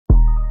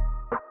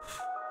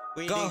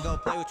We ain't go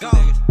play with you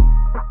niggas.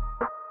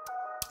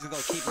 Just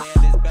gonna keep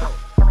laying this belt.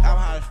 I'm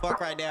hot as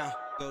fuck right now.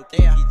 Go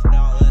damn. Teaching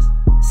all us.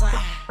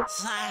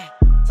 Slide.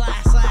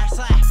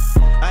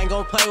 I ain't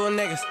gonna play with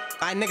niggas.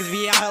 My niggas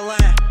be out here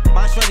lying.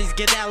 My shorties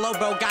get that low,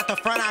 bro. Got the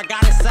front, I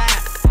got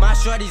inside. My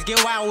shorties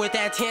get wild with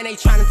that 10, they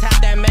tryna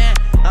tap that man.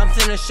 I'm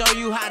finna show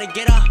you how to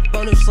get up.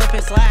 Go new slip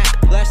and slide.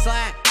 Let's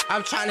slide.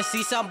 I'm tryna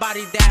see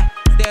somebody that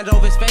stand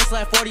over his face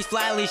like 40s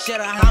flatly, shit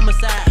a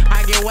homicide.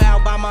 I get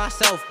wild by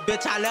myself,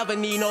 bitch, I never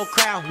need no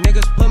crowd.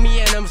 Niggas put me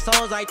in them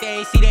songs like they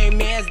ain't see they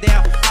mans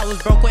down. I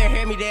was broke with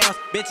hand-me-downs,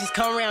 bitches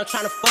come around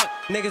tryna fuck.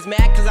 Niggas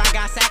mad cause I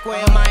got sack with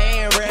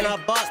MIA and ran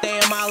up bucks. Stay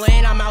in my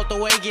lane, I'm out the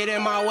way, get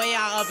in my way,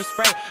 I up and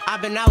spray. I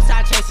been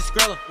outside chasing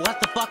Skrilla, what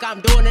the fuck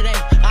I'm doing today?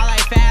 I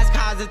like fast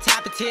cars and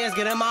tap of tears,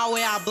 get in my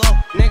way, I blow.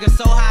 Niggas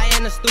so high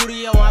in the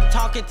studio, I'm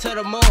talking to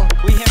the moon.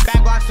 We hit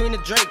back blocks between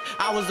the Drake.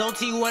 I was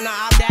OT when the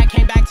op dad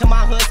came back to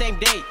my hood same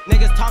day.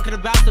 Niggas talking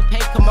about the pay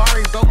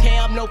Kamari, bro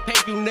can't up no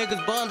pape. You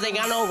niggas bums ain't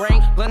got no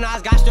ring. Lil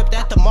Nas got stripped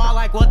at the mall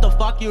like what the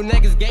fuck you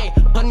niggas gay.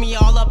 Put me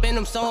all up in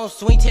them songs,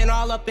 swing 10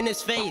 all up in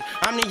his face.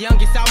 I'm the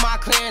youngest out my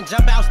clan,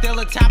 jump out still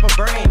a top of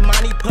brain.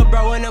 Money put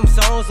bro in them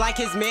songs like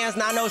his man's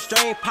not no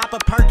strain. Pop a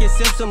perk and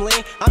sip some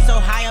lean, I'm so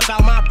high up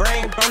out my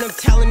brain. Bro them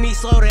telling me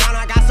slow down,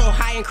 I got so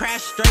high and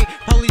crashed straight.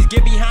 Police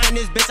get behind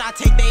this bitch, I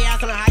take they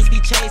ass on a high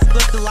speed chase.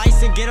 Flip the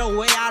lights and get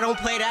away, I don't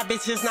play that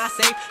bitch, it's not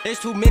safe. There's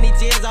too many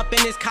tears up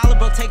in this collar,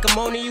 bro, take them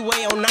on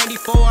anyway. On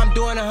 94, I'm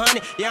doing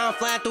 100, yeah, I'm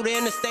flying through the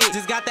interstate.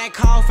 Just got that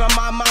call from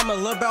my mama,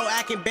 lil' bro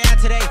acting bad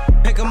today.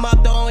 Pick him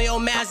up, the only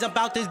old mask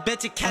about this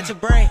bitch and catch a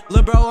brain.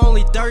 Lil' bro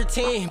only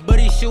 13, but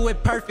he shoot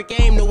with perfect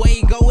aim. The way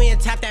he go in,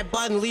 tap that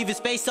button, leave his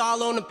face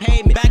all on the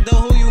pavement. Back to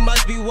who you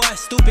must be what,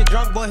 stupid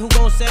drunk boy, who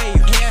gon' save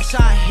you?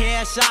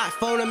 Headshot,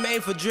 phone him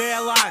made for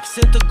dreadlocks.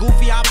 Sent the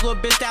goofy op little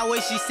bitch that way,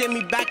 she sent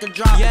me back a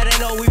drop. Yeah, they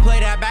know we play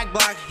that back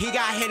block. He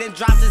got hit and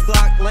dropped his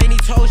block. Laney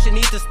told she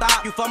need to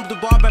stop. You fumbled the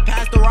ball but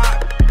passed the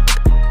rock.